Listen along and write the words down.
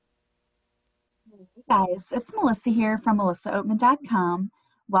Hey guys, it's Melissa here from melissaoatman.com.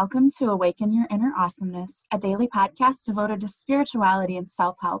 Welcome to Awaken Your Inner Awesomeness, a daily podcast devoted to spirituality and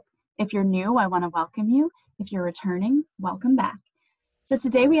self-help. If you're new, I want to welcome you. If you're returning, welcome back. So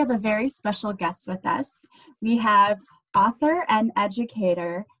today we have a very special guest with us. We have author and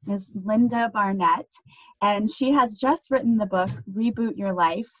educator, Ms. Linda Barnett, and she has just written the book, Reboot Your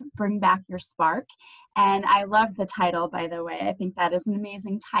Life, Bring Back Your Spark. And I love the title, by the way. I think that is an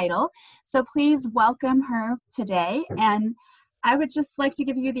amazing title. So please welcome her today. And I would just like to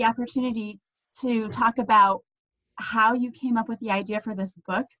give you the opportunity to talk about how you came up with the idea for this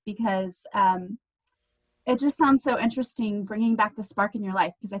book, because it just sounds so interesting, bringing back the spark in your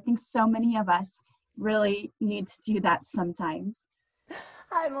life, because I think so many of us really need to do that sometimes.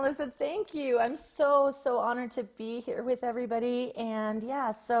 Hi, Melissa. Thank you. I'm so honored to be here with everybody. And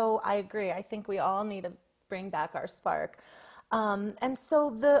yeah, so I agree. I think we all need to bring back our spark. And so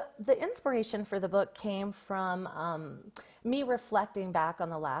the inspiration for the book came from me reflecting back on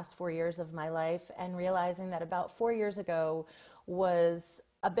the last 4 years of my life and realizing that about 4 years ago was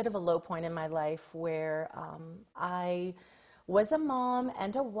a bit of a low point in my life where I was a mom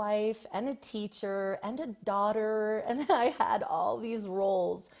and a wife and a teacher and a daughter, and I had all these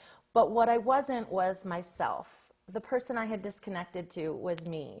roles. But what I wasn't was myself. The person I had disconnected to was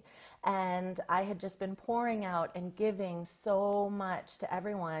me. And I had just been pouring out and giving so much to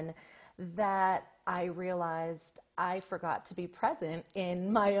everyone that I realized I forgot to be present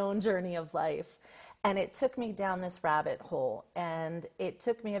in my own journey of life. And it took me down this rabbit hole. And it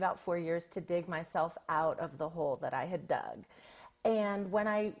took me about 4 years to dig myself out of the hole that I had dug. And when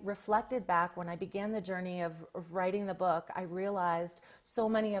I reflected back, when I began the journey of writing the book, I realized so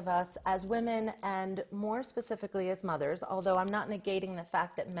many of us as women and more specifically as mothers, although I'm not negating the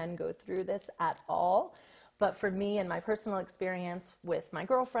fact that men go through this at all, but for me and my personal experience with my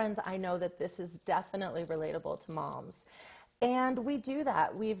girlfriends, I know that this is definitely relatable to moms. And we do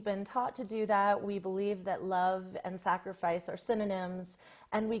that. We've been taught to do that. We believe that love and sacrifice are synonyms,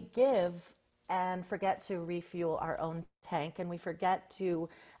 and we give and forget to refuel our own tank, and we forget to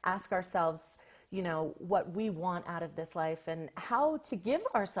ask ourselves, what we want out of this life and how to give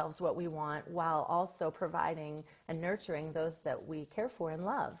ourselves what we want while also providing and nurturing those that we care for and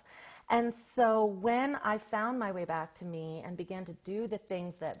love. And so when I found my way back to me and began to do the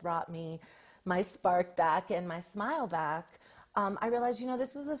things that brought me my spark back and my smile back, I realized,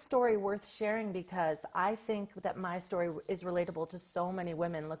 this is a story worth sharing because I think that my story is relatable to so many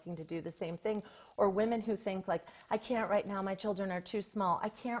women looking to do the same thing, or women who think like, I can't right now, my children are too small. I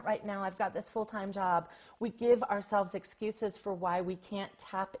can't right now, I've got this full-time job. We give ourselves excuses for why we can't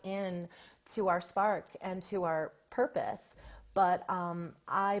tap in to our spark and to our purpose. But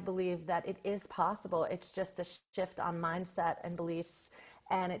I believe that it is possible. It's just a shift on mindset and beliefs,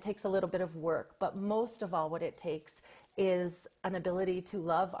 and it takes a little bit of work. But most of all, what it takes is an ability to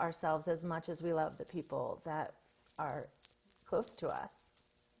love ourselves as much as we love the people that are close to us.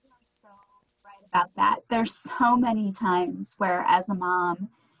 So right about that. There's so many times where, as a mom,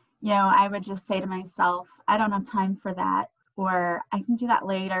 I would just say to myself, I don't have time for that, or I can do that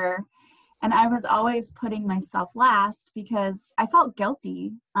later. And I was always putting myself last because I felt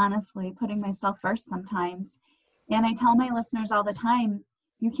guilty, honestly, putting myself first sometimes. And I tell my listeners all the time,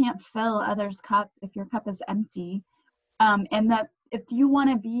 you can't fill others' cup if your cup is empty. And that if you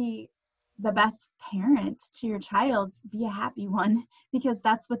want to be the best parent to your child, be a happy one, because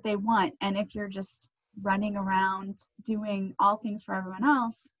that's what they want. And if you're just running around doing all things for everyone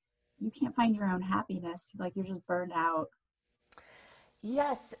else, you can't find your own happiness. Like, you're just burned out.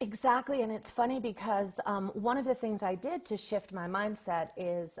 Yes, exactly. And it's funny because one of the things I did to shift my mindset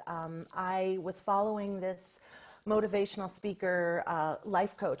is I was following this motivational speaker,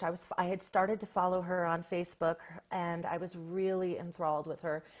 life coach. I had started to follow her on Facebook, and I was really enthralled with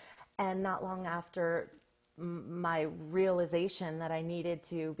her. And not long after my realization that I needed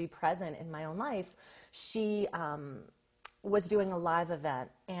to be present in my own life, she was doing a live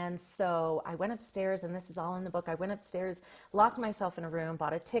event. And so I went upstairs, and this is all in the book. I went upstairs, locked myself in a room,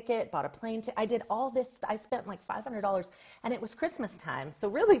 bought a ticket, bought a plane ticket. I did all this. I spent like $500, and it was Christmas time. So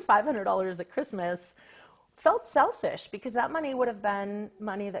really $500 at Christmas felt selfish because that money would have been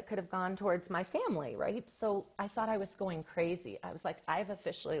money that could have gone towards my family, right? So I thought I was going crazy. I was like, I've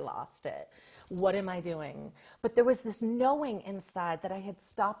officially lost it. What am I doing? But there was this knowing inside that I had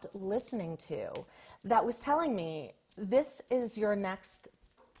stopped listening to that was telling me, this is your next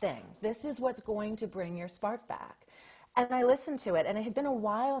thing. This is what's going to bring your spark back. And I listened to it, and it had been a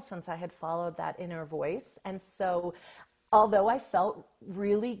while since I had followed that inner voice. And so although I felt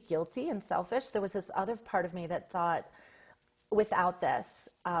really guilty and selfish, there was this other part of me that thought, without this,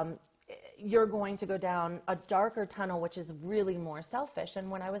 you're going to go down a darker tunnel, which is really more selfish. And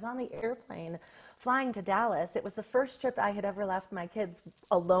when I was on the airplane flying to Dallas, it was the first trip I had ever left my kids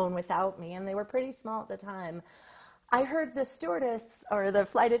alone without me, and they were pretty small at the time. I heard the stewardess or the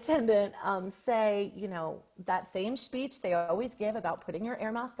flight attendant say, you know, that same speech they always give about putting your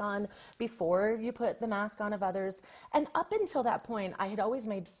air mask on before you put the mask on of others. And up until that point, I had always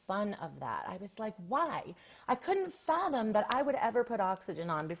made fun of that. I was like, why? I couldn't fathom that I would ever put oxygen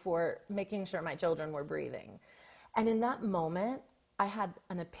on before making sure my children were breathing. And in that moment, I had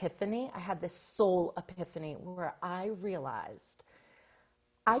an epiphany. I had this soul epiphany where I realized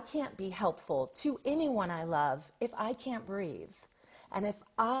I can't be helpful to anyone I love if I can't breathe. And if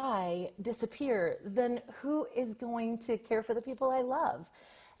I disappear, then who is going to care for the people I love?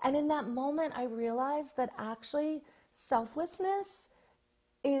 And in that moment, I realized that actually selflessness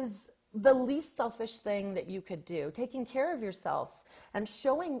is the least selfish thing that you could do. Taking care of yourself and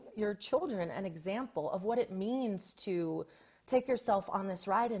showing your children an example of what it means to take yourself on this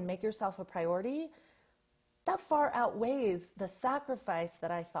ride and make yourself a priority, that far outweighs the sacrifice that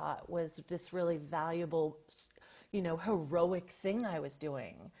I thought was this really valuable, you know, heroic thing I was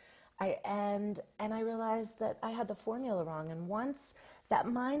doing. And I realized that I had the formula wrong. And once that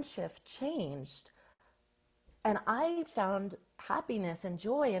mind shift changed and I found happiness and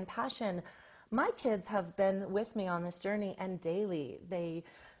joy and passion, my kids have been with me on this journey, and daily they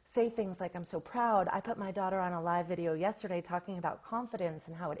say things like, I'm so proud. I put my daughter on a live video yesterday talking about confidence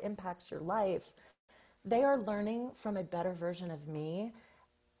and how it impacts your life. They are learning from a better version of me,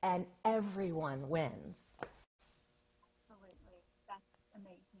 and everyone wins. Absolutely. That's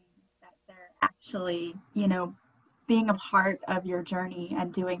amazing that they're actually, you know, being a part of your journey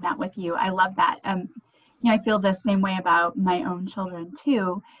and doing that with you. I love that. You know, I feel the same way about my own children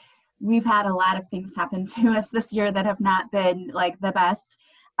too. We've had a lot of things happen to us this year that have not been like the best.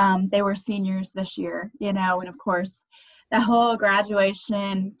 They were seniors this year, you know, and of course, the whole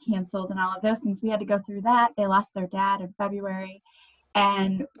graduation canceled and all of those things. We had to go through that. They lost their dad in February.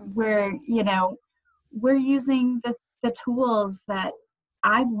 And we're, you know, we're using the tools that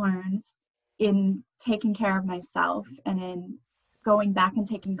I've learned in taking care of myself and in going back and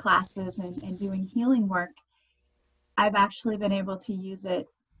taking classes and doing healing work. I've actually been able to use it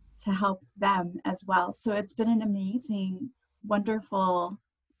to help them as well. So it's been an amazing, wonderful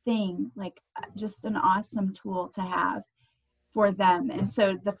thing, like just an awesome tool to have for them. And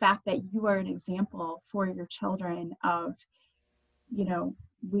so the fact that you are an example for your children of, you know,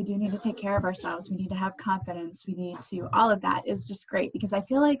 we do need to take care of ourselves. We need to have confidence. We need to, all of that is just great, because I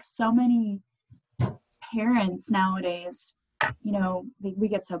feel like so many parents nowadays, you know, we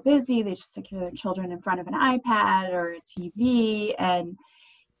get so busy, they just secure their children in front of an iPad or a TV. And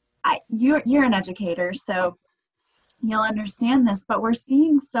you're an educator, so you'll understand this, but we're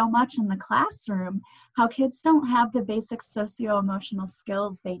seeing so much in the classroom how kids don't have the basic socio-emotional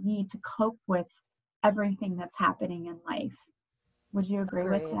skills they need to cope with everything that's happening in life. Would you agree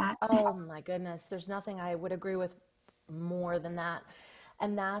with Agreed. that? Oh my goodness. There's nothing I would agree with more than that.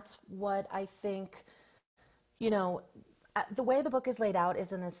 And that's what I think, you know, the way the book is laid out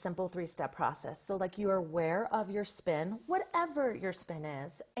is in a simple 3-step process. So like, you are aware of your spin, whatever your spin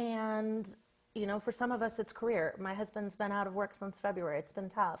is. And, you know, for some of us, it's career. My husband's been out of work since February. It's been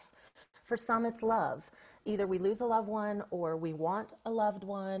tough. For some, it's love. Either we lose a loved one or we want a loved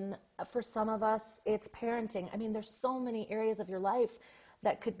one. For some of us, it's parenting. I mean, there's so many areas of your life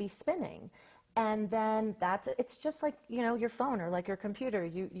that could be spinning. And then it's just like, you know, your phone or like your computer.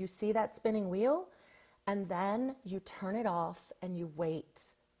 You see that spinning wheel, and then you turn it off and you wait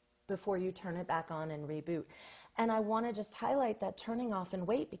before you turn it back on and reboot. And I want to just highlight that turning off and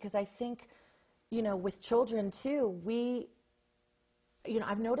wait, because I think, you know, with children too, you know,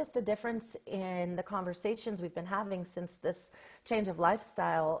 I've noticed a difference in the conversations we've been having since this change of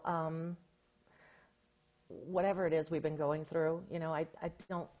lifestyle, whatever it is we've been going through. You know, I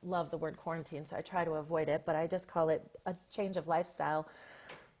don't love the word quarantine, so I try to avoid it, but I just call it a change of lifestyle.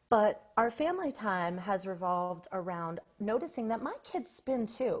 But our family time has revolved around noticing that my kids spin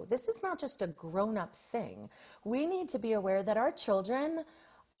too. This is not just a grown-up thing. We need to be aware that our children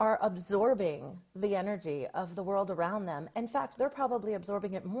are absorbing the energy of the world around them. In fact, they're probably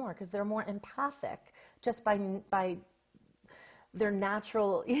absorbing it more because they're more empathic just by their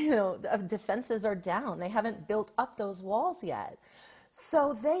natural, you know, defenses are down. They haven't built up those walls yet.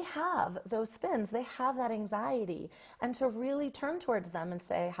 So they have those spins, they have that anxiety, and to really turn towards them and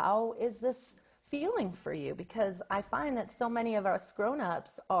say, how is this feeling for you? Because I find that so many of us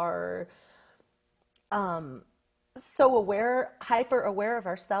grown-ups are so aware, hyper aware of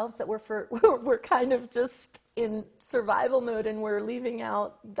ourselves that we're kind of just in survival mode and we're leaving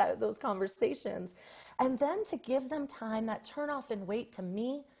out those conversations. And then to give them time, that turn off and wait to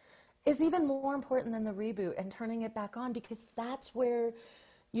me is even more important than the reboot and turning it back on, because that's where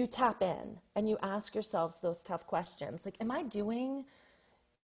you tap in and you ask yourselves those tough questions. Like, am I doing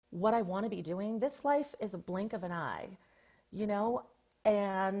what I want to be doing? This life is a blink of an eye, you know?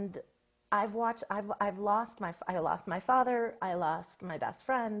 And I've lost I lost my father, I lost my best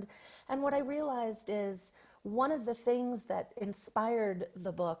friend. And what I realized is one of the things that inspired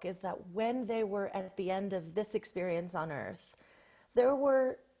the book is that when they were at the end of this experience on earth, there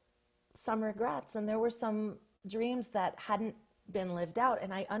were some regrets and there were some dreams that hadn't been lived out.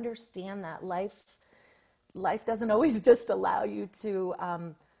 And I understand that life doesn't always just allow you to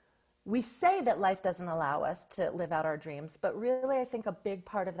we say that life doesn't allow us to live out our dreams, but really I think a big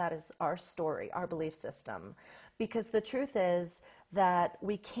part of that is our story, our belief system. Because the truth is that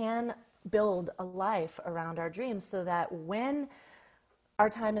we can build a life around our dreams so that when our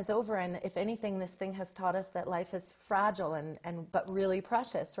time is over, and if anything, this thing has taught us that life is fragile and but really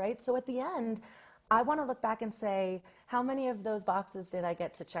precious, right? So at the end, I want to look back and say, how many of those boxes did I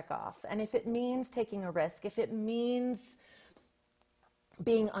get to check off? And if it means taking a risk, if it means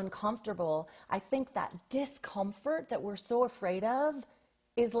being uncomfortable, I think that discomfort that we're so afraid of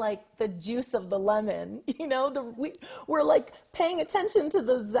is like the juice of the lemon. You know, we're like paying attention to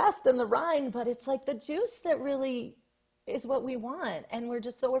the zest and the rind, but it's like the juice that really is what we want. And we're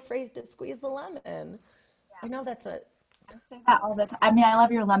just so afraid to squeeze the lemon. Yeah. I know that's a... I say that all the time. I mean, I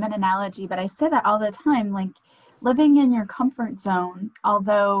love your lemon analogy, but I say that all the time. Like, living in your comfort zone,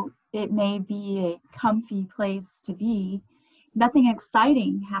 although it may be a comfy place to be, nothing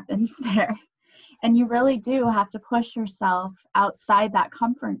exciting happens there. And you really do have to push yourself outside that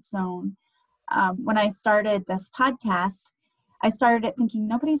comfort zone. When I started this podcast, I started it thinking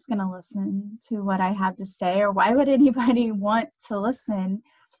nobody's going to listen to what I have to say, or why would anybody want to listen?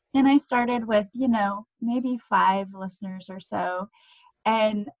 And I started with, maybe 5 listeners or so.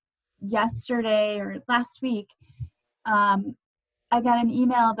 And yesterday or last week, I got an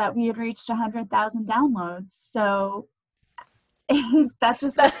email that we had reached 100,000 downloads. So that's a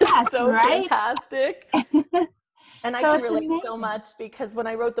success, that's so right? Fantastic. And I can relate so much, because when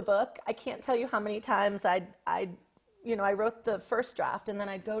I wrote the book, I can't tell you how many times I wrote the first draft and then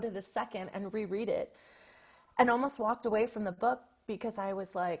I'd go to the second and reread it and almost walked away from the book because I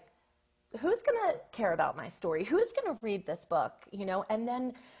was like, who's going to care about my story? Who's going to read this book? And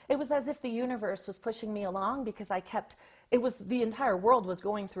then it was as if the universe was pushing me along, because the entire world was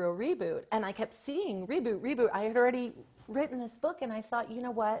going through a reboot, and I kept seeing reboot. I had already written this book, and I thought, you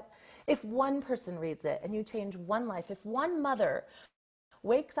know what? If one person reads it and you change one life, if one mother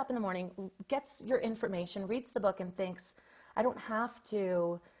wakes up in the morning, gets your information, reads the book and thinks, I don't have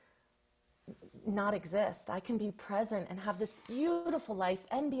to not exist. I can be present and have this beautiful life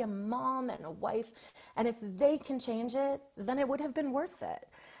and be a mom and a wife. And if they can change it, then it would have been worth it.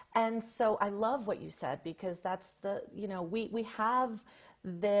 And so I love what you said, because that's we have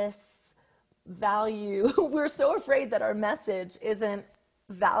this value. We're so afraid that our message isn't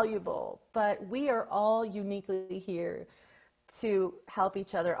valuable, but we are all uniquely here to help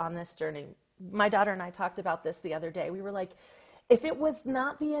each other on this journey. My daughter and I talked about this the other day. We were like, if it was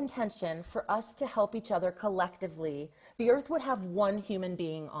not the intention for us to help each other collectively, the earth would have one human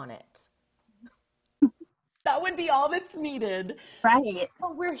being on it. That would be all that's needed. Right.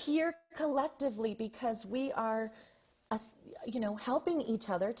 But we're here collectively because we are, helping each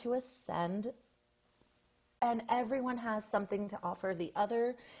other to ascend. And everyone has something to offer the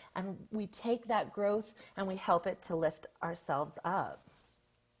other. And we take that growth and we help it to lift ourselves up.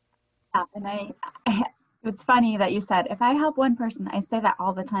 Yeah, and it's funny that you said, if I help one person, I say that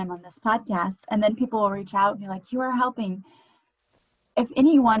all the time on this podcast, and then people will reach out and be like, you are helping. If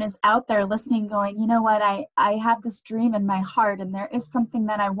anyone is out there listening going, you know what, I have this dream in my heart and there is something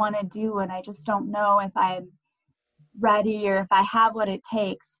that I want to do and I just don't know if I'm ready or if I have what it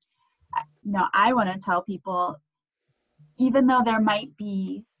takes. I want to tell people, even though there might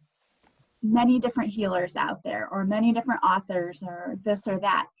be many different healers out there or many different authors or this or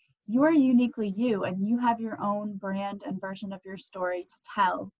that, you are uniquely you, and you have your own brand and version of your story to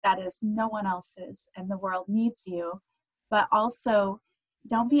tell that is no one else's, and the world needs you. But also,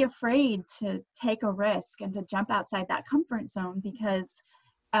 don't be afraid to take a risk and to jump outside that comfort zone, because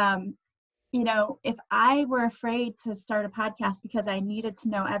if I were afraid to start a podcast because I needed to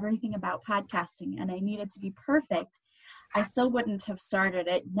know everything about podcasting and I needed to be perfect, I still wouldn't have started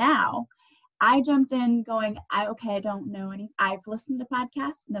it. Now I jumped in going, I don't know any. I've listened to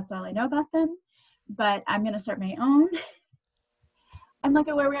podcasts and that's all I know about them. but I'm going to start my own and look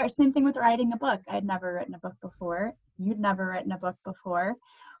at where we are. Same thing with writing a book. I'd never written a book before. You'd never written a book before.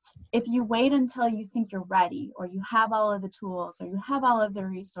 If you wait until you think you're ready, or you have all of the tools, or you have all of the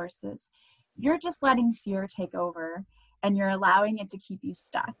resources, you're just letting fear take over, and you're allowing it to keep you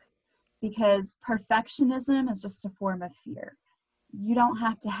stuck, because perfectionism is just a form of fear. You don't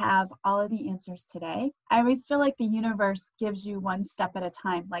have to have all of the answers today. I always feel like the universe gives you one step at a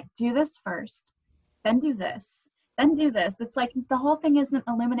time. Like, do this first, then do this, then do this. It's like the whole thing isn't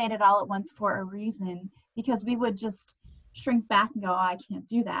illuminated all at once for a reason, because we would just shrink back and go, oh, I can't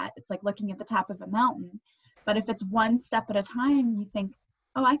do that. It's like looking at the top of a mountain. But if it's one step at a time, you think,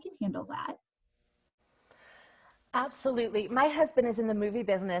 oh, I can handle that. Absolutely. My husband is in the movie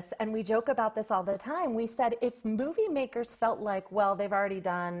business, and we joke about this all the time. We said if movie makers felt like, well, they've already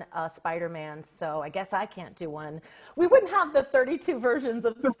done Spider-Man, so I guess I can't do one, we wouldn't have the 32 versions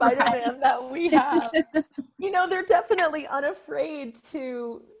of Spider-Man Right. that we have. You know, they're definitely unafraid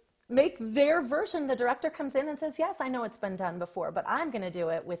to make their version. The director comes in and says, yes, I know it's been done before, but I'm going to do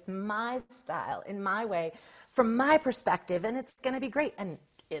it with my style, in my way, from my perspective, and it's going to be great. And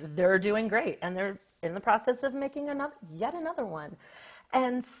they're doing great, and they're in the process of making yet another one.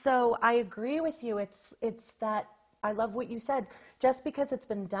 And so I agree with you. It's that, I love what you said. Just because it's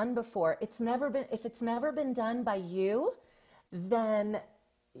been done before, if it's never been done by you, then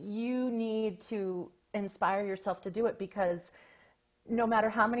you need to inspire yourself to do it, because no matter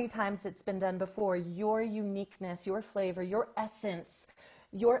how many times it's been done before, your uniqueness, your flavor, your essence,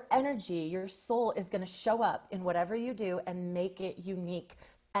 your energy, your soul is going to show up in whatever you do and make it unique.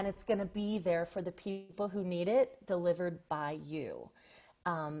 And it's going to be there for the people who need it, delivered by you.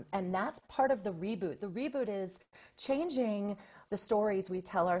 And that's part of the reboot. The reboot is changing the stories we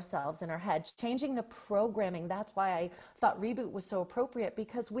tell ourselves in our head, changing the programming. That's why I thought reboot was so appropriate,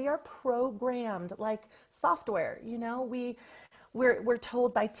 because we are programmed like software. You know, we're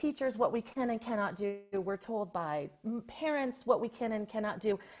told by teachers what we can and cannot do. We're told by parents what we can and cannot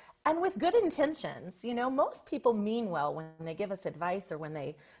do. And with good intentions. You know, most people mean well when they give us advice or when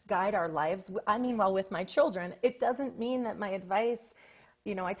they guide our lives. I mean well with my children. It doesn't mean that my advice,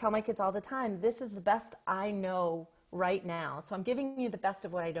 you know, I tell my kids all the time, this is the best I know right now. So I'm giving you the best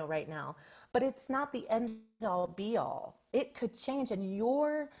of what I know right now. But it's not the end all be all. It could change, and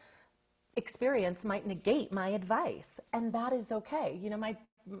your experience might negate my advice, and that is okay. You know,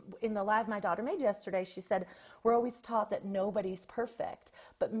 in the live my daughter made yesterday, she said, we're always taught that nobody's perfect,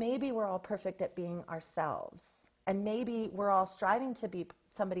 but maybe we're all perfect at being ourselves, and maybe we're all striving to be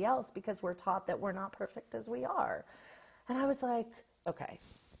somebody else because we're taught that we're not perfect as we are. And I was like, okay,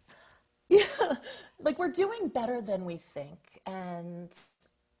 yeah, like we're doing better than we think, and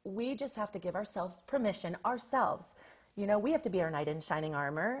we just have to give ourselves permission. You know, we have to be our knight in shining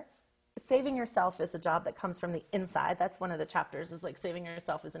armor. Saving yourself is a job that comes from the inside. That's one of the chapters, is like saving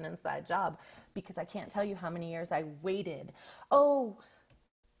yourself is an inside job, because I can't tell you how many years I waited. Oh,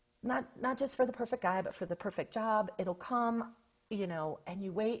 not just for the perfect guy, but for the perfect job. It'll come, you know, and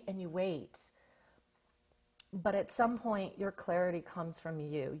you wait and you wait. But at some point, your clarity comes from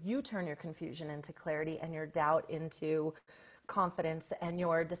you. You turn your confusion into clarity, and your doubt into confidence, and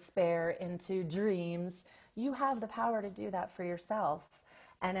your despair into dreams. You have the power to do that for yourself.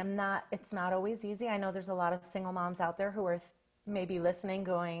 And it's not always easy. I know there's a lot of single moms out there who are maybe listening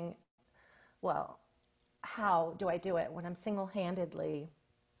going, well, how do I do it when I'm single-handedly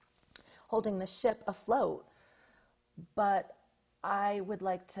holding the ship afloat? But I would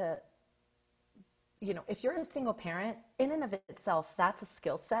like to, you know, if you're a single parent, in and of itself, that's a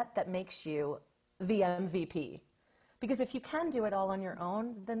skill set that makes you the MVP. Because if you can do it all on your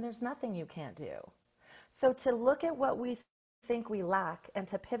own, then there's nothing you can't do. So to look at what we think we lack, and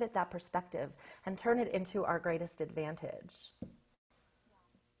to pivot that perspective and turn it into our greatest advantage. I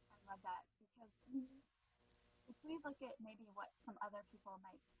love that, because if we look at maybe what some other people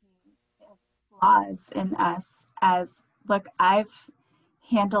might see as flaws in us, as, look, I've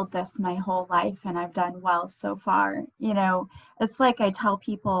handled this my whole life and I've done well so far. You know, it's like I tell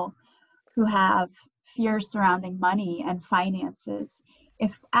people who have fears surrounding money and finances,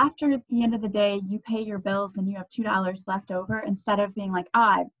 if after the end of the day you pay your bills and you have $2 left over, instead of being like,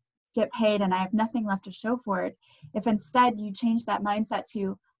 I get paid and I have nothing left to show for it, if instead you change that mindset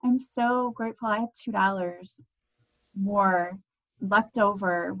to, I'm so grateful I have $2 more left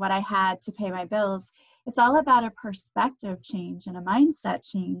over what I had to pay my bills. It's all about a perspective change and a mindset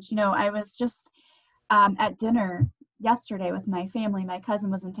change. You know, I was just at dinner yesterday with my family. My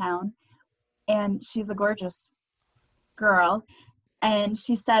cousin was in town, and she's a gorgeous girl. And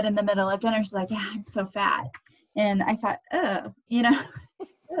she said in the middle of dinner, she's like, yeah, I'm so fat. And I thought, oh, you know,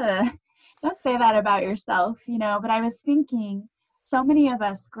 ugh. Don't say that about yourself, but I was thinking so many of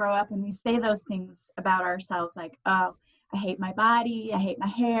us grow up and we say those things about ourselves like, oh, I hate my body, I hate my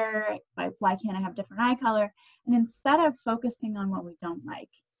hair, like, why can't I have different eye color? And instead of focusing on what we don't like,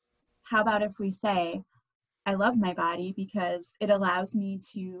 how about if we say, I love my body because it allows me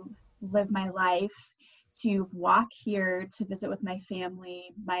to live my life, to walk here, to visit with my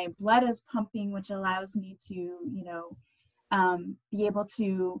family. My blood is pumping, which allows me to, be able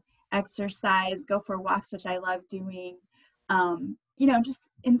to exercise, go for walks, which I love doing. Just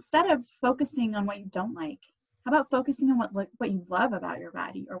instead of focusing on what you don't like, how about focusing on what you love about your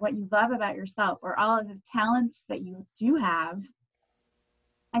body or what you love about yourself or all of the talents that you do have.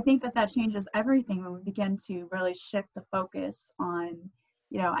 I think that changes everything when we begin to really shift the focus on,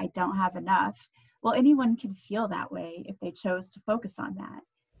 I don't have enough. Well, anyone can feel that way if they chose to focus on that.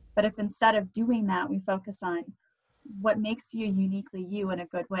 But if instead of doing that, we focus on what makes you uniquely you in a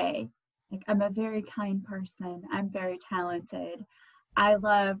good way. Like, I'm a very kind person. I'm very talented. I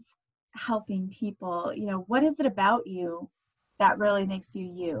love helping people. What is it about you that really makes you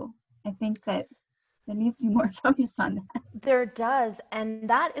you? I think that there needs to be more focus on that. There does, and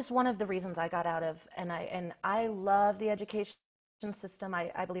that is one of the reasons I got out of, and I love the education system.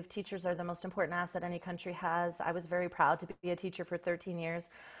 I believe teachers are the most important asset any country has. I was very proud to be a teacher for 13 years,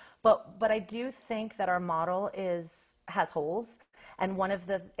 but I do think that our model has holes, and one of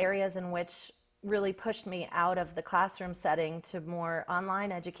the areas in which really pushed me out of the classroom setting to more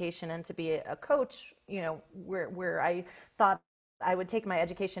online education and to be a coach, where I thought I would take my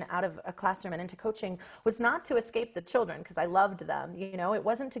education out of a classroom and into coaching, was not to escape the children because I loved them. It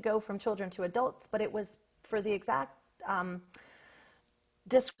wasn't to go from children to adults, but it was for the exact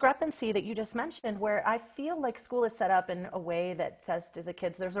discrepancy that you just mentioned, where I feel like school is set up in a way that says to the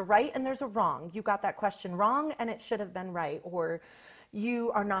kids, there's a right and there's a wrong. You got that question wrong and it should have been right. Or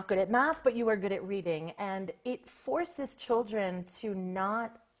you are not good at math, but you are good at reading. And it forces children to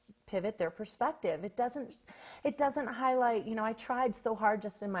not pivot their perspective. It doesn't highlight, I tried so hard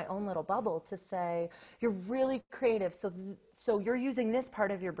just in my own little bubble to say, you're really creative. So you're using this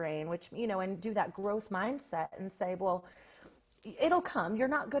part of your brain, which, and do that growth mindset and say, well, it'll come. You're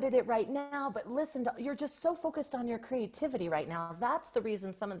not good at it right now, but listen, you're just so focused on your creativity right now. That's the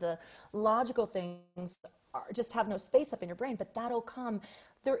reason some of the logical things just have no space up in your brain, but that'll come.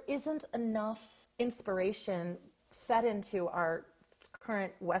 There isn't enough inspiration fed into our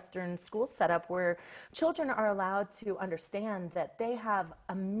current Western school setup where children are allowed to understand that they have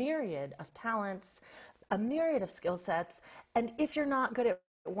a myriad of talents, a myriad of skill sets. And if you're not good at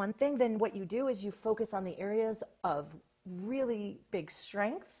one thing, then what you do is you focus on the areas of really big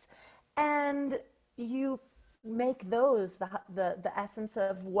strengths and you make those the essence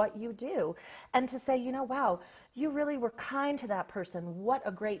of what you do. And to say, wow, you really were kind to that person. What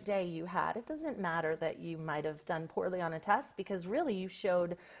a great day you had. It doesn't matter that you might have done poorly on a test, because really you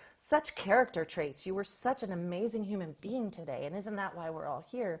showed such character traits. You were such an amazing human being today. And isn't that why we're all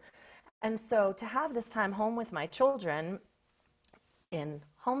here? And so to have this time home with my children in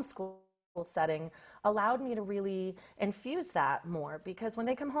homeschool setting allowed me to really infuse that more, because when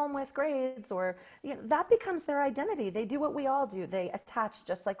they come home with grades or that becomes their identity. They do what we all do. They attach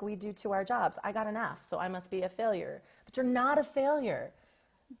just like we do to our jobs. I got an F, so I must be a failure. But you're not a failure.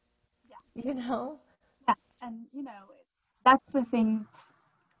 Yeah. Yeah. And that's the thing.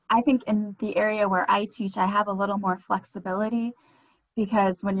 I think in the area where I teach, I have a little more flexibility,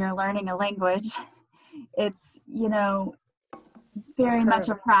 because when you're learning a language, it's very much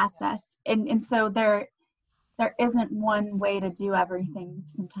a process, and so there isn't one way to do everything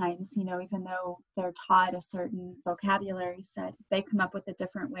sometimes. Even though they're taught a certain vocabulary set, they come up with a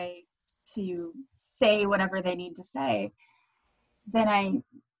different way to say whatever they need to say. Then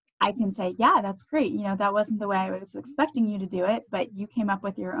I can say, yeah, that's great, that wasn't the way I was expecting you to do it, but you came up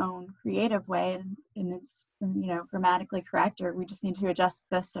with your own creative way, and it's grammatically correct, or we just need to adjust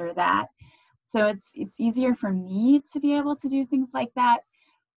this or that. So it's easier for me to be able to do things like that.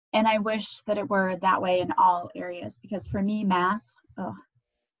 And I wish that it were that way in all areas, because for me, math,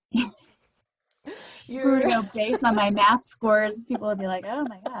 You're based on my math scores, people would be like, oh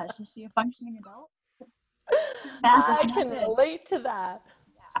my gosh, is she a functioning adult? I can relate to that.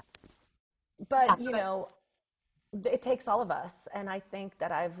 Yeah. But, it takes all of us. And I think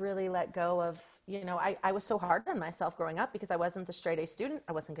that I've really let go of, I was so hard on myself growing up because I wasn't the straight A student.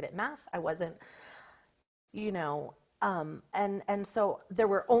 I wasn't good at math. I wasn't, and so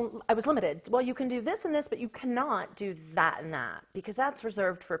I was limited. Well, you can do this and this, but you cannot do that and that, because that's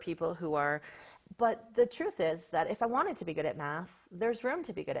reserved for people who are. But the truth is that if I wanted to be good at math, there's room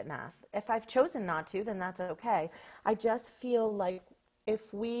to be good at math. If I've chosen not to, then that's okay. I just feel like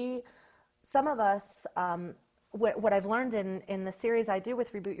if we some of us, what I've learned in the series I do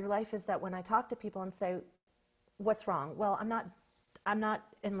with Reboot Your Life is that when I talk to people and say, what's wrong? Well, I'm not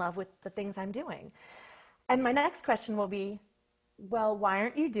in love with the things I'm doing. And my next question will be, well, why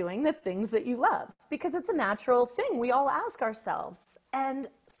aren't you doing the things that you love? Because it's a natural thing we all ask ourselves. And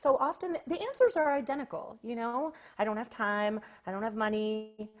so often the answers are identical. I don't have time. I don't have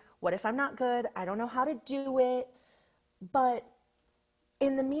money. What if I'm not good? I don't know how to do it. But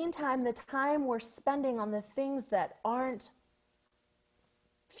in the meantime, the time we're spending on the things that aren't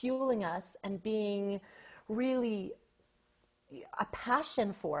fueling us and being really a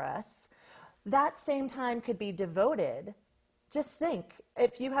passion for us, that same time could be devoted. Just think,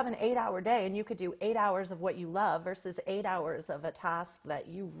 if you have an 8-hour day and you could do 8 hours of what you love versus 8 hours of a task that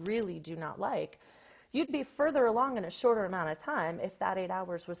you really do not like, you'd be further along in a shorter amount of time if that 8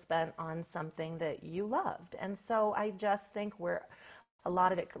 hours was spent on something that you loved. And so I just think a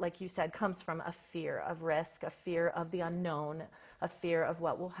lot of it, like you said, comes from a fear of risk, a fear of the unknown, a fear of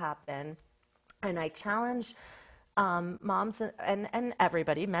what will happen. And I challenge moms and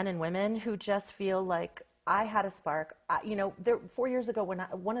everybody, men and women, who just feel like I had a spark. 4 years ago,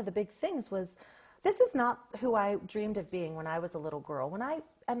 one of the big things was, this is not who I dreamed of being when I was a little girl. When I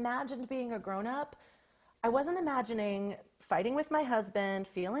imagined being a grown-up, I wasn't imagining fighting with my husband,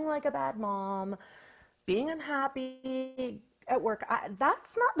 feeling like a bad mom, being unhappy at work.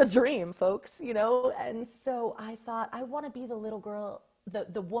 That's not the dream, folks, And so I thought, I want to be the little girl,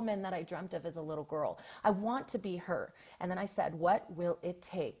 the woman that I dreamt of as a little girl. I want to be her. And then I said, what will it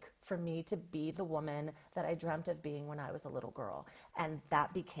take for me to be the woman that I dreamt of being when I was a little girl? And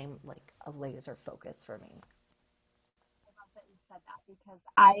that became like a laser focus for me. I love that you said that,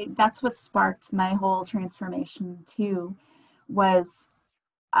 because that's what sparked my whole transformation too, was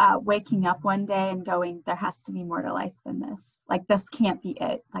waking up one day and going, there has to be more to life than this. Like, this can't be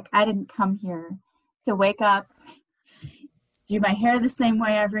it. Like, I didn't come here to wake up, do my hair the same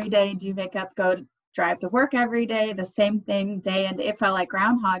way every day, wake up, go to drive to work every day, the same thing day, and it felt like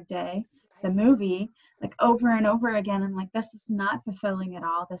Groundhog Day, the movie, like over and over again. I'm like, this is not fulfilling at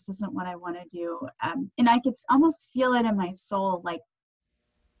all. This isn't what I want to do. And I could almost feel it in my soul, like,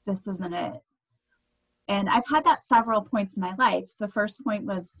 this isn't it. And I've had that several points in my life. The first point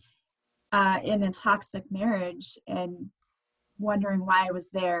was in a toxic marriage and wondering why I was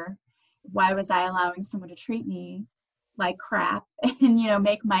there. Why was I allowing someone to treat me like crap and,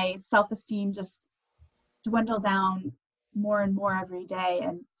 make my self-esteem just dwindle down more and more every day,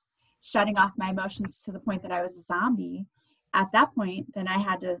 and shutting off my emotions to the point that I was a zombie. At that point, then I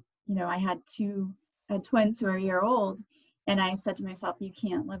had to, I had twins who are a year old, and I said to myself, you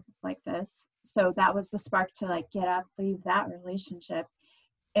can't live like this. So that was the spark to like get up, leave that relationship,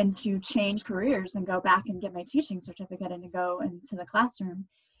 and to change careers and go back and get my teaching certificate and to go into the classroom.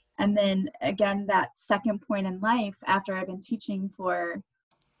 And then again, that second point in life, after I've been teaching for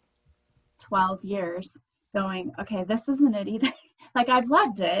 12 years, going, okay, this isn't it either. Like, I've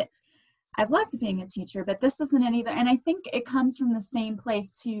loved it. I've loved being a teacher, but this isn't it either. And I think it comes from the same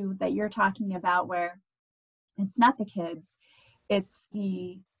place too that you're talking about, where it's not the kids, it's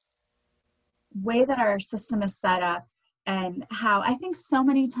the way that our system is set up, and how I think so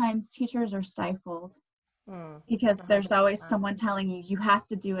many times teachers are stifled because 100%. There's always someone telling you, you have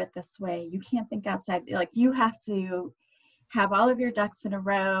to do it this way. You can't think outside. Like, you have to have all of your ducks in a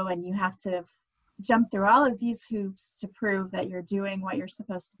row, and you have to jump through all of these hoops to prove that you're doing what you're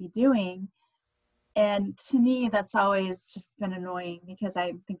supposed to be doing. And to me, that's always just been annoying, because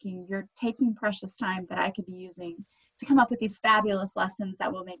I'm thinking, you're taking precious time that I could be using to come up with these fabulous lessons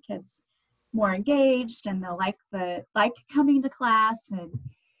that will make kids more engaged, and they'll like coming to class. And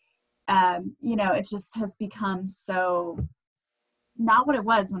it just has become so not what it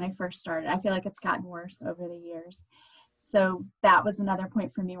was when I first started. I feel like it's gotten worse over the years. So that was another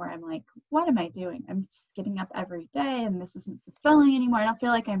point for me where I'm like, what am I doing? I'm just getting up every day, and this isn't fulfilling anymore. I don't feel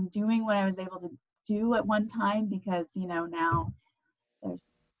like I'm doing what I was able to do at one time, because now there's,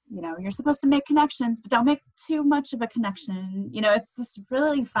 you're supposed to make connections, but don't make too much of a connection. It's this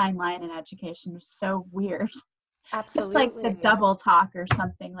really fine line in education. It's so weird. Absolutely. It's like the double talk or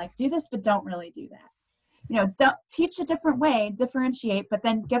something, like, do this, but don't really do that. Don't teach a different way, differentiate, but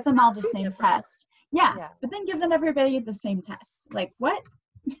then give them all the same test. Yeah, but then give them everybody the same test. Like, what?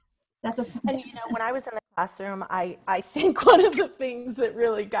 That doesn't make sense. When I was in the classroom, I think one of the things that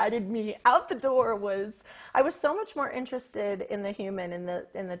really guided me out the door was I was so much more interested in the human, in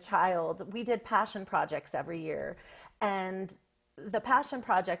the child. We did passion projects every year, and the passion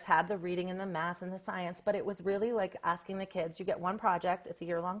projects had the reading and the math and the science, but it was really like asking the kids, you get one project, it's a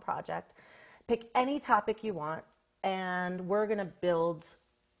year-long project, pick any topic you want, and we're going to build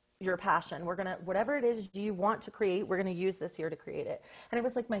your passion. We're going to, whatever it is you want to create, we're going to use this year to create it. And it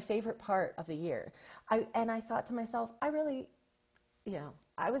was like my favorite part of the year. And I thought to myself, I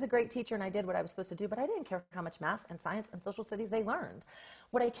was a great teacher and I did what I was supposed to do, but I didn't care how much math and science and social studies they learned.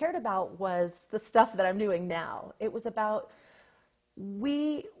 What I cared about was the stuff that I'm doing now. It was about,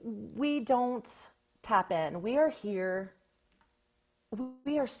 we don't tap in. We are here.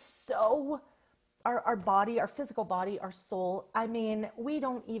 We are so, our body, our physical body, our soul. I mean, we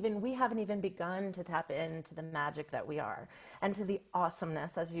haven't even begun to tap into the magic that we are and to the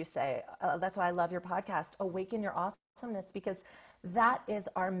awesomeness, as you say. That's why I love your podcast, Awaken Your Awesomeness, because that is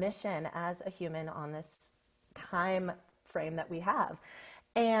our mission as a human on this time frame that we have.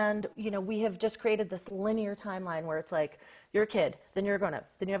 And, we have just created this linear timeline where it's like, you're a kid, then you're a grown up,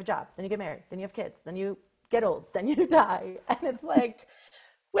 then you have a job, then you get married, then you have kids, then you get old, then you die. And it's like,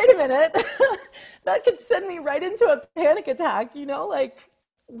 wait a minute, that could send me right into a panic attack, like,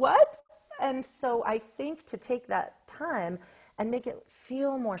 what? And so I think to take that time and make it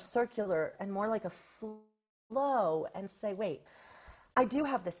feel more circular and more like a flow and say, wait, I do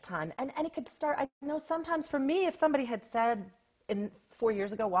have this time. And it could start, I know sometimes for me, if somebody had said 4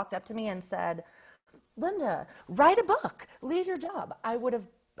 years ago, walked up to me and said, Linda, write a book, leave your job, I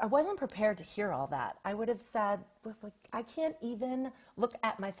wasn't prepared to hear all that. I would have said, I can't even look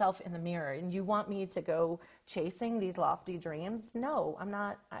at myself in the mirror and you want me to go chasing these lofty dreams? No, I'm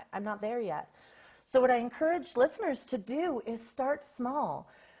not there yet. So what I encourage listeners to do is start small.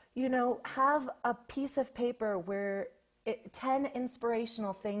 Have a piece of paper where 10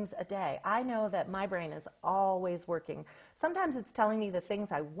 inspirational things a day. I know that my brain is always working. Sometimes it's telling me the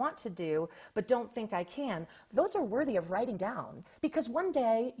things I want to do, but don't think I can. Those are worthy of writing down, because one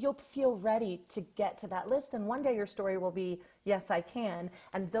day you'll feel ready to get to that list. And one day your story will be, yes, I can.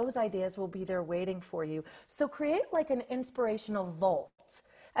 And those ideas will be there waiting for you. So create like an inspirational vault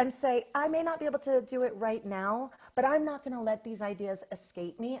and say, I may not be able to do it right now, but I'm not going to let these ideas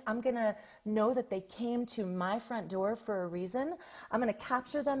escape me. I'm going to know that they came to my front door for a reason. I'm going to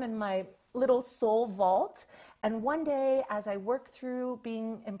capture them in my little soul vault. And one day, as I work through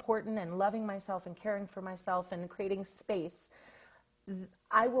being important and loving myself and caring for myself and creating space,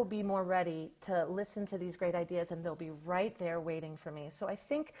 I will be more ready to listen to these great ideas, and they'll be right there waiting for me. So I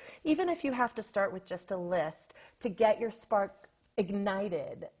think even if you have to start with just a list to get your spark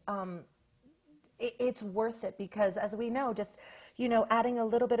ignited, it's worth it, because as we know, just adding a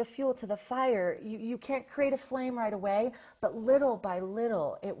little bit of fuel to the fire, you can't create a flame right away, but little by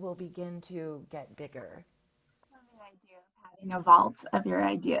little it will begin to get bigger. I love the idea of having a vault of your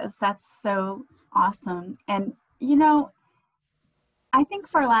ideas. That's so awesome. And I think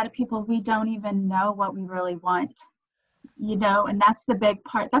for a lot of people, we don't even know what we really want, and that's the big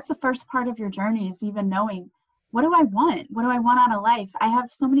part. That's the first part of your journey, is even knowing, what do I want? What do I want out of life? I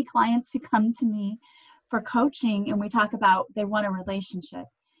have so many clients who come to me for coaching, and we talk about they want a relationship.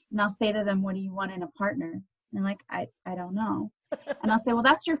 And I'll say to them, what do you want in a partner? And they're like, I don't know. And I'll say, well,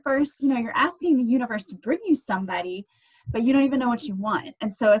 that's your first, you're asking the universe to bring you somebody, but you don't even know what you want.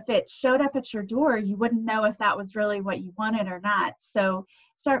 And so if it showed up at your door, you wouldn't know if that was really what you wanted or not. So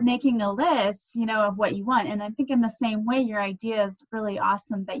start making a list, of what you want. And I think in the same way, your idea is really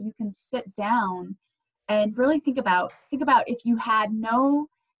awesome, that you can sit down and really think about if you had no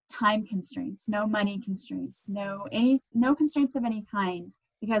time constraints, no money constraints, no constraints of any kind,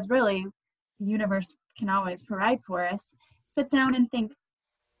 because really the universe can always provide for us. Sit down and think,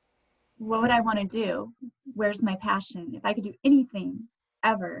 what would I want to do? Where's my passion? If I could do anything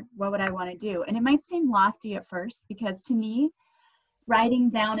ever, what would I want to do? And it might seem lofty at first, because to me, writing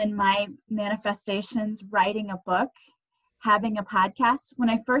down in my manifestations, writing a book, having a podcast, when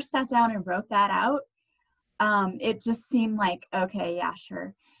I first sat down and wrote that out, it just seemed like, okay, yeah,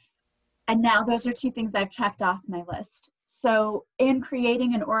 sure. And now those are two things I've checked off my list. So in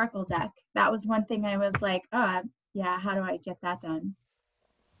creating an Oracle deck, that was one thing I was like, oh, yeah, how do I get that done?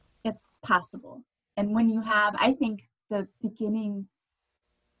 It's possible. And when you have, I think the beginning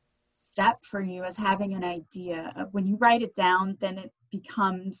step for you is having an idea of, when you write it down, then it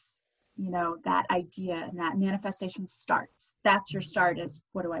becomes, that idea, and that manifestation starts. That's your start, is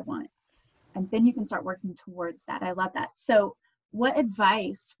what do I want? And then you can start working towards that. I love that. So what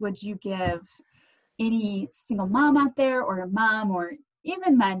advice would you give any single mom out there, or a mom, or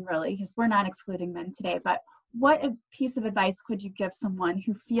even men, really, because we're not excluding men today, but what a piece of advice could you give someone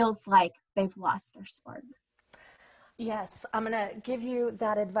who feels like they've lost their spark? Yes, I'm going to give you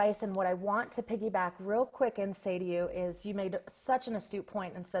that advice. And what I want to piggyback real quick and say to you is, you made such an astute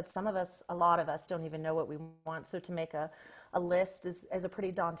point and said a lot of us don't even know what we want. So to make a list is a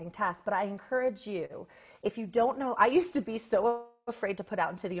pretty daunting task. But I encourage you, if you don't know, I used to be so afraid to put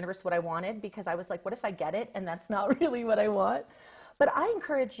out into the universe what I wanted, because I was like, what if I get it and that's not really what I want? But I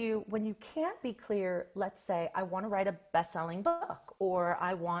encourage you, when you can't be clear, let's say I want to write a best-selling book, or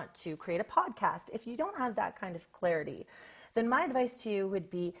I want to create a podcast. If you don't have that kind of clarity, then my advice to you would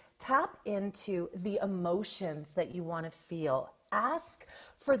be tap into the emotions that you want to feel. Ask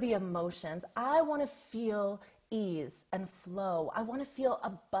for the emotions. I want to feel ease and flow. I want to feel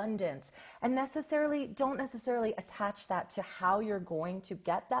abundance, and don't necessarily attach that to how you're going to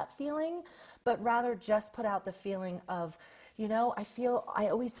get that feeling, but rather just put out the feeling of, I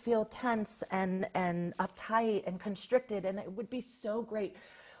always feel tense and uptight and constricted, and it would be so great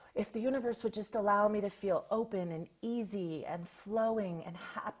if the universe would just allow me to feel open and easy and flowing and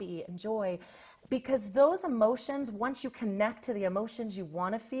happy and joy. Because those emotions, once you connect to the emotions you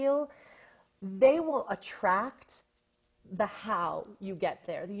want to feel, they will attract the how you get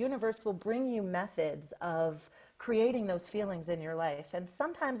there. The universe will bring you methods of creating those feelings in your life. And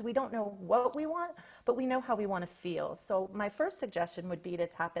sometimes we don't know what we want, but we know how we want to feel. So my first suggestion would be to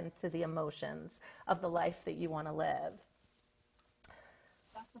tap into the emotions of the life that you want to live.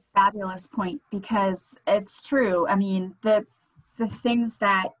 That's a fabulous point, because it's true. I mean, the things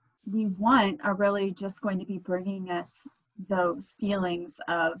that we want are really just going to be bringing us those feelings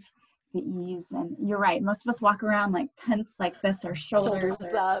of the ease. And you're right, most of us walk around like tense like this, our shoulders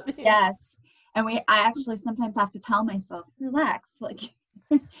up. Yes. And I actually sometimes have to tell myself, relax, like,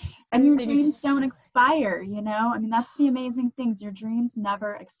 and your dreams don't expire, I mean, that's the amazing things. Your dreams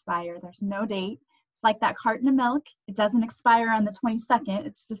never expire. There's no date. It's like that carton of milk. It doesn't expire on the 22nd.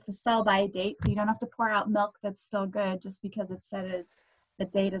 It's just the sell by date. So you don't have to pour out milk that's still good just because it said the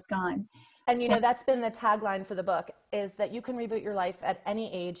date is gone. And that's been the tagline for the book, is that you can reboot your life at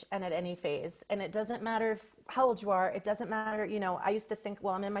any age and at any phase. And it doesn't matter how old you are. It doesn't matter. I used to think,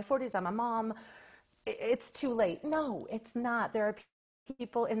 well, I'm in my 40s, I'm a mom, it's too late. No, it's not. There are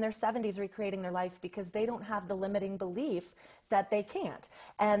people in their 70s recreating their life because they don't have the limiting belief that they can't.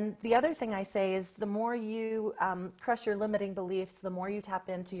 And the other thing I say is, the more you crush your limiting beliefs, the more you tap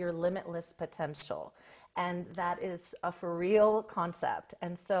into your limitless potential. And that is a for real concept.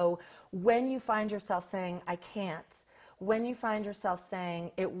 And so when you find yourself saying, I can't, when you find yourself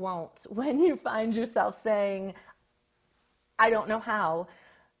saying it won't, when you find yourself saying, I don't know how,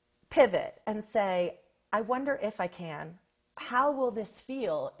 pivot and say, I wonder if I can. How will this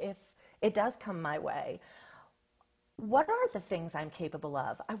feel if it does come my way? What are the things I'm capable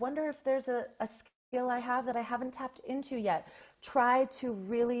of? I wonder if there's a skill I have that I haven't tapped into yet. Try to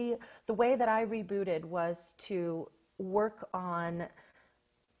really, the way that I rebooted was to work on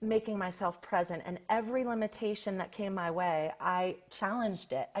making myself present, and every limitation that came my way, I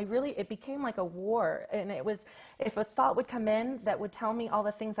challenged it. It became like a war. And it was, if a thought would come in that would tell me all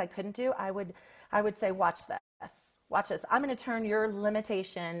the things I couldn't do, I would say, watch this. I'm going to turn your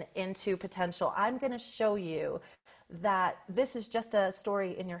limitation into potential. I'm going to show you that this is just a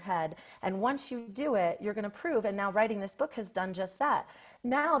story in your head. And once you do it, you're going to prove. And now writing this book has done just that.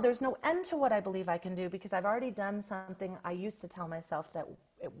 Now there's no end to what I believe I can do, because I've already done something I used to tell myself that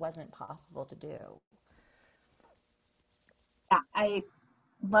it wasn't possible to do. Yeah, I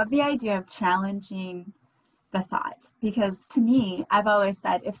love the idea of challenging the thought, because to me, I've always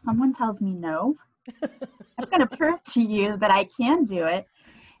said, if someone tells me no, I'm going to prove to you that I can do it.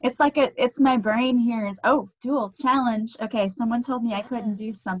 It's like it's my brain hears, oh, dual challenge. Okay, someone told me I couldn't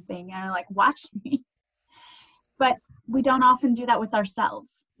do something, and I'm like, watch me. But we don't often do that with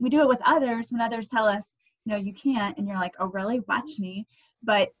ourselves. We do it with others when others tell us, no, you can't. And you're like, oh, really? Watch me.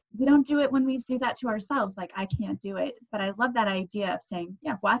 But we don't do it when we do that to ourselves, like, I can't do it. But I love that idea of saying,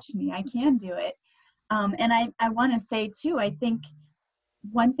 yeah, watch me, I can do it. And I want to say too, I think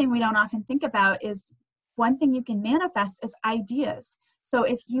one thing we don't often think about is, one thing you can manifest is ideas. So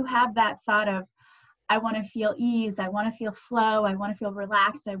if you have that thought of, I want to feel ease, I want to feel flow, I want to feel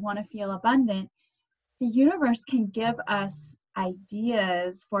relaxed, I want to feel abundant, the universe can give us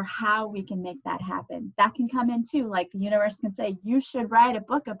ideas for how we can make that happen. That can come in too. Like, the universe can say, you should write a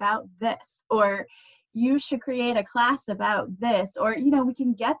book about this, or you should create a class about this, or, we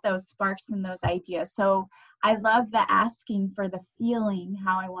can get those sparks and those ideas. So I love the asking for the feeling,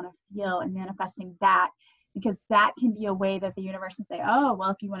 how I want to feel, and manifesting that, because that can be a way that the universe can say, oh, well,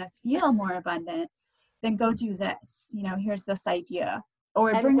 if you want to feel more abundant, then go do this. Here's this idea.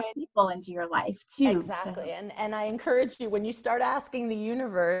 Or bring people into your life too. Exactly. And I encourage you, when you start asking the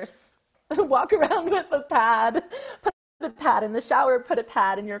universe, walk around with a pad, put a pad in the shower, put a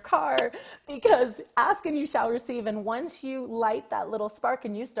pad in your car, because ask and you shall receive. And once you light that little spark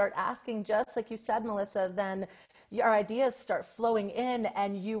and you start asking, just like you said, Melissa, then your ideas start flowing in,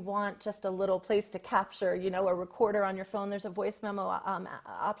 and you want just a little place to capture, a recorder on your phone. There's a voice memo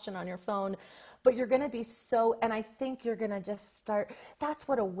option on your phone, but you're going to be so, and I think you're going to just start, that's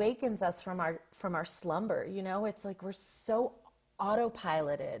what awakens us from our slumber. It's like we're so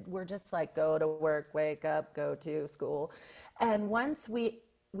autopiloted. We're just like, go to work, wake up, go to school. And once we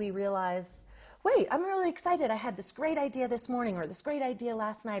realize, wait, I'm really excited. I had this great idea this morning, or this great idea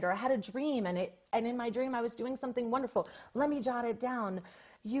last night, or I had a dream, and in my dream I was doing something wonderful. Let me jot it down.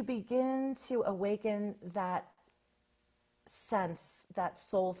 You begin to awaken that sense, that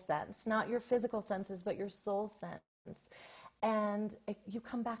soul sense, not your physical senses, but your soul sense. And you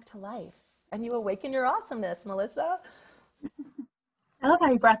come back to life, and you awaken your awesomeness, Melissa. I love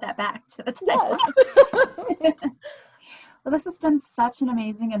how you brought that back to the title. Yes. Well, this has been such an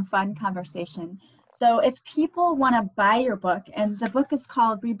amazing and fun conversation. So if people want to buy your book, and the book is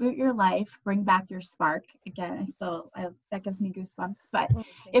called Reboot Your Life, Bring Back Your Spark. Again, that gives me goosebumps. But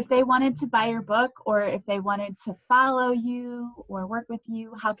if they wanted to buy your book, or if they wanted to follow you or work with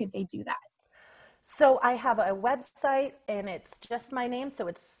you, how could they do that? So I have a website, and it's just my name. So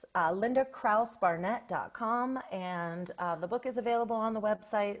it's lindakrausbarnett.com, and the book is available on the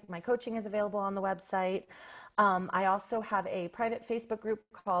website. My coaching is available on the website. I also have a private Facebook group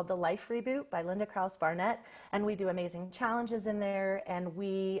called The Life Reboot by Linda Krause Barnett, and we do amazing challenges in there. And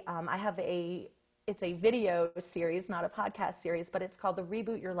I have it's a video series, not a podcast series, but it's called the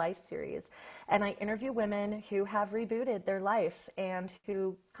Reboot Your Life series. And I interview women who have rebooted their life and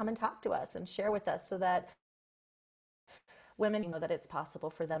who come and talk to us and share with us, so that women know that it's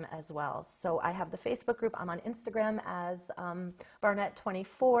possible for them as well. So I have the Facebook group. I'm on Instagram as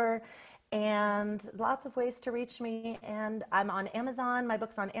Barnett24, and lots of ways to reach me. And I'm on Amazon. My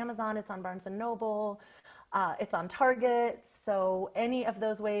book's on Amazon. It's on Barnes & Noble. It's on Target. So any of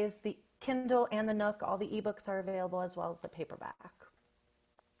those ways, the Kindle and the Nook, all the ebooks are available, as well as the paperback.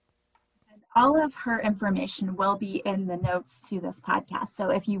 And all of her information will be in the notes to this podcast.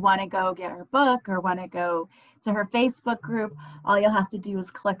 So if you want to go get her book, or want to go to her Facebook group, all you'll have to do is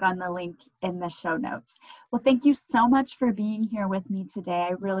click on the link in the show notes. Well, thank you so much for being here with me today.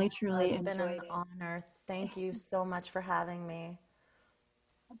 I really, truly enjoyed it. It's been an honor. Thank you so much for having me.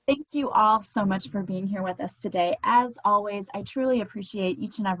 Thank you all so much for being here with us today. As always, I truly appreciate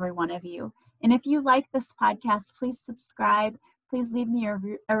each and every one of you. And if you like this podcast, please subscribe. Please leave me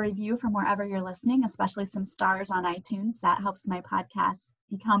a review from wherever you're listening, especially some stars on iTunes. That helps my podcast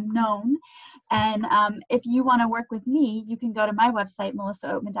become known. And if you want to work with me, you can go to my website,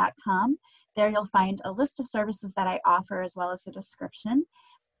 melissaoatman.com. There you'll find a list of services that I offer, as well as a description.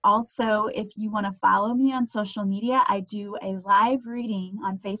 Also, if you want to follow me on social media, I do a live reading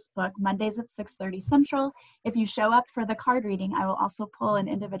on Facebook Mondays at 6:30 Central. If you show up for the card reading, I will also pull an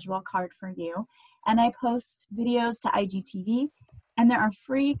individual card for you. And I post videos to IGTV, and there are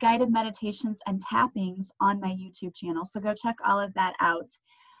free guided meditations and tappings on my YouTube channel. So go check all of that out.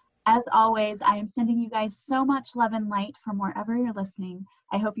 As always, I am sending you guys so much love and light from wherever you're listening.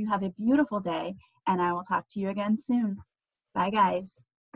 I hope you have a beautiful day, and I will talk to you again soon. Bye, guys.